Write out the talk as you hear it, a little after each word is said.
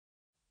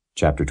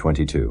Chapter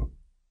 22.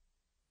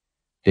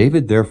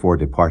 David therefore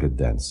departed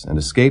thence, and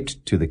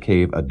escaped to the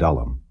cave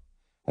Adullam.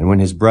 And when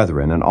his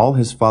brethren and all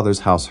his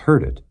father's house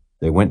heard it,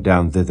 they went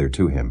down thither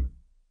to him.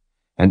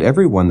 And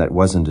every one that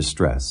was in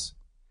distress,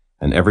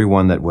 and every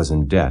one that was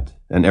in debt,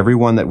 and every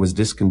one that was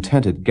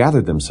discontented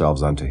gathered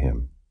themselves unto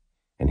him.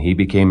 And he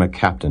became a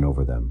captain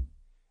over them.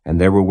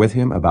 And there were with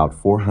him about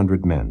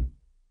 400 men.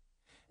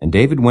 And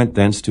David went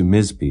thence to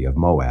Mizpeh of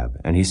Moab,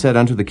 and he said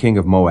unto the king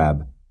of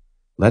Moab,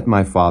 Let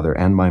my father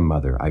and my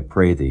mother, I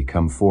pray thee,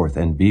 come forth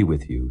and be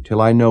with you, till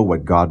I know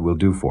what God will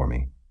do for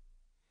me.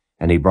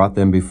 And he brought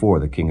them before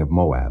the king of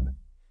Moab,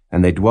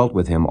 and they dwelt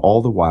with him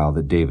all the while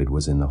that David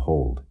was in the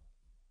hold.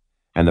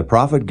 And the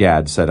prophet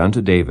Gad said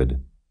unto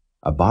David,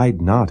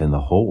 Abide not in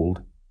the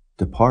hold,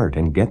 depart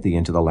and get thee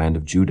into the land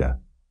of Judah.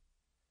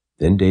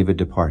 Then David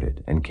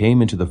departed, and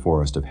came into the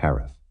forest of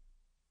Hareth.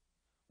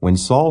 When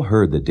Saul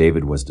heard that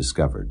David was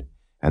discovered,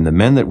 and the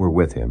men that were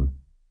with him,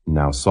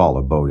 now Saul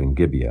abode in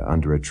Gibeah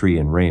under a tree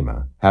in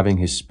Ramah, having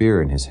his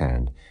spear in his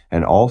hand,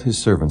 and all his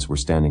servants were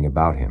standing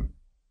about him.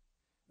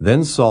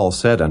 Then Saul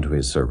said unto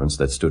his servants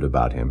that stood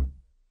about him,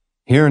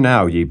 Hear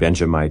now, ye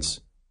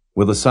Benjamites,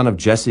 will the son of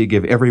Jesse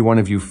give every one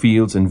of you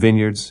fields and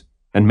vineyards,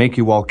 and make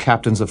you all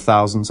captains of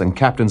thousands and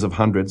captains of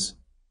hundreds?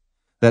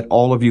 That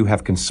all of you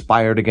have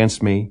conspired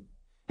against me,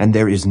 and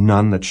there is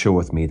none that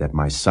showeth me that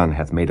my son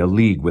hath made a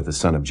league with the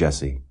son of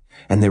Jesse.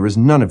 And there is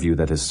none of you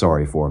that is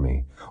sorry for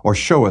me, or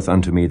showeth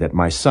unto me that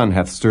my son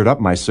hath stirred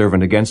up my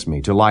servant against me,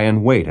 to lie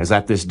in wait, as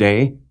at this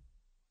day?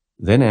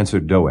 Then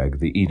answered Doeg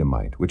the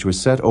Edomite, which was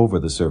set over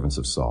the servants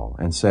of Saul,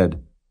 and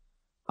said,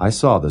 I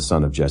saw the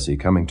son of Jesse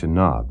coming to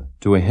Nob,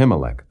 to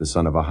Ahimelech the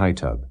son of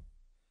Ahitub.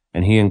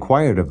 And he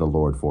inquired of the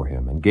Lord for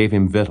him, and gave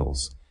him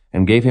victuals,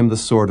 and gave him the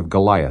sword of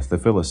Goliath the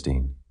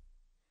Philistine.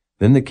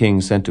 Then the king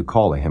sent to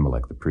call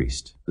Ahimelech the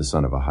priest, the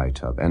son of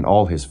Ahitub, and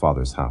all his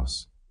father's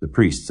house, the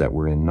priests that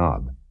were in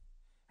Nob.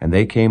 And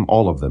they came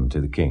all of them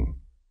to the king.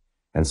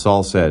 And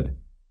Saul said,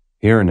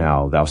 Hear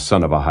now, thou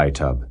son of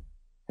Ahitub.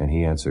 And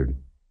he answered,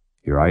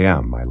 Here I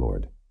am, my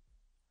lord.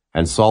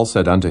 And Saul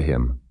said unto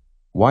him,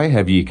 Why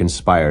have ye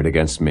conspired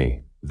against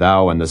me,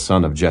 thou and the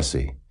son of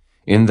Jesse,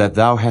 in that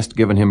thou hast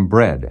given him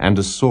bread and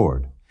a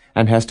sword,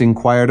 and hast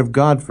inquired of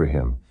God for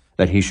him,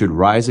 that he should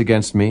rise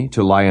against me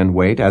to lie in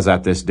wait as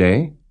at this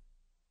day?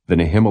 Then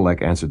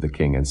Ahimelech answered the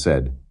king and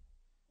said,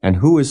 And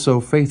who is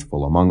so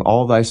faithful among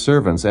all thy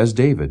servants as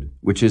David,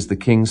 which is the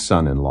king's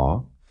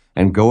son-in-law,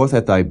 and goeth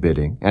at thy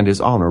bidding, and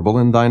is honorable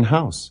in thine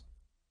house?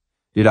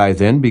 Did I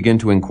then begin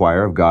to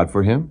inquire of God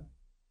for him?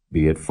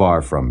 Be it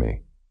far from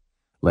me.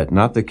 Let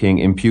not the king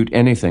impute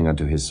anything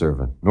unto his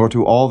servant, nor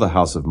to all the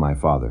house of my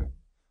father.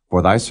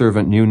 For thy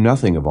servant knew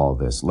nothing of all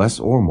this, less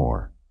or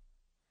more.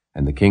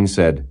 And the king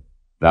said,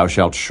 Thou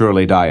shalt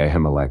surely die,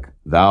 Ahimelech,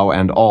 thou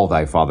and all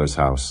thy father's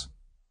house.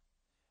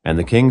 And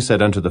the king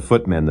said unto the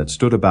footmen that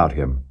stood about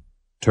him,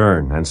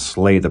 Turn and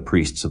slay the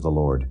priests of the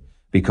Lord,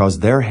 because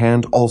their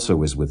hand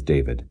also is with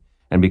David,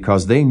 and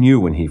because they knew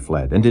when he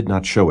fled, and did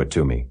not show it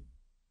to me.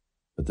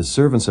 But the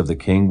servants of the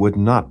king would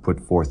not put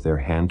forth their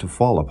hand to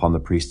fall upon the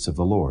priests of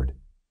the Lord.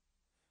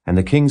 And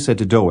the king said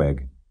to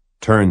Doeg,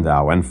 Turn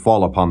thou, and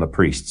fall upon the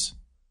priests.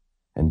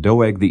 And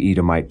Doeg the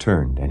Edomite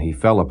turned, and he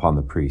fell upon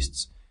the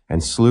priests,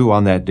 and slew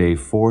on that day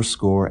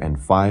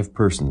 75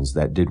 persons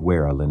that did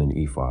wear a linen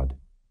ephod.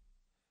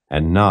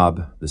 And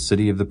Nob, the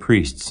city of the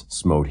priests,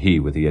 smote he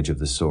with the edge of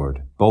the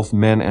sword, both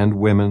men and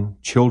women,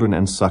 children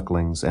and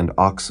sucklings, and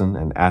oxen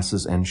and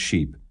asses and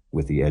sheep,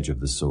 with the edge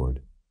of the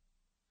sword.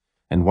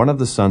 And one of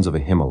the sons of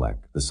Ahimelech,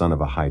 the son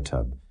of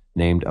Ahitub,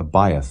 named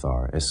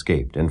Abiathar,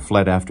 escaped, and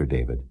fled after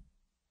David.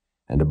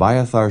 And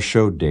Abiathar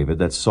showed David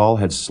that Saul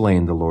had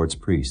slain the Lord's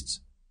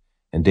priests.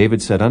 And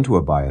David said unto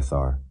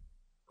Abiathar,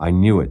 I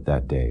knew it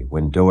that day,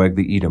 when Doeg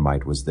the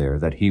Edomite was there,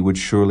 that he would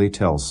surely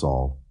tell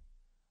Saul,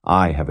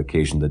 I have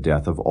occasioned the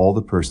death of all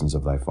the persons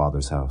of thy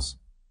father's house.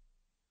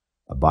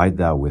 Abide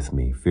thou with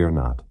me, fear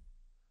not.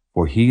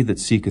 For he that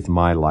seeketh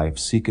my life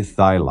seeketh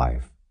thy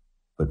life,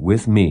 but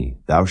with me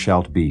thou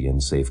shalt be in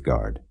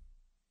safeguard.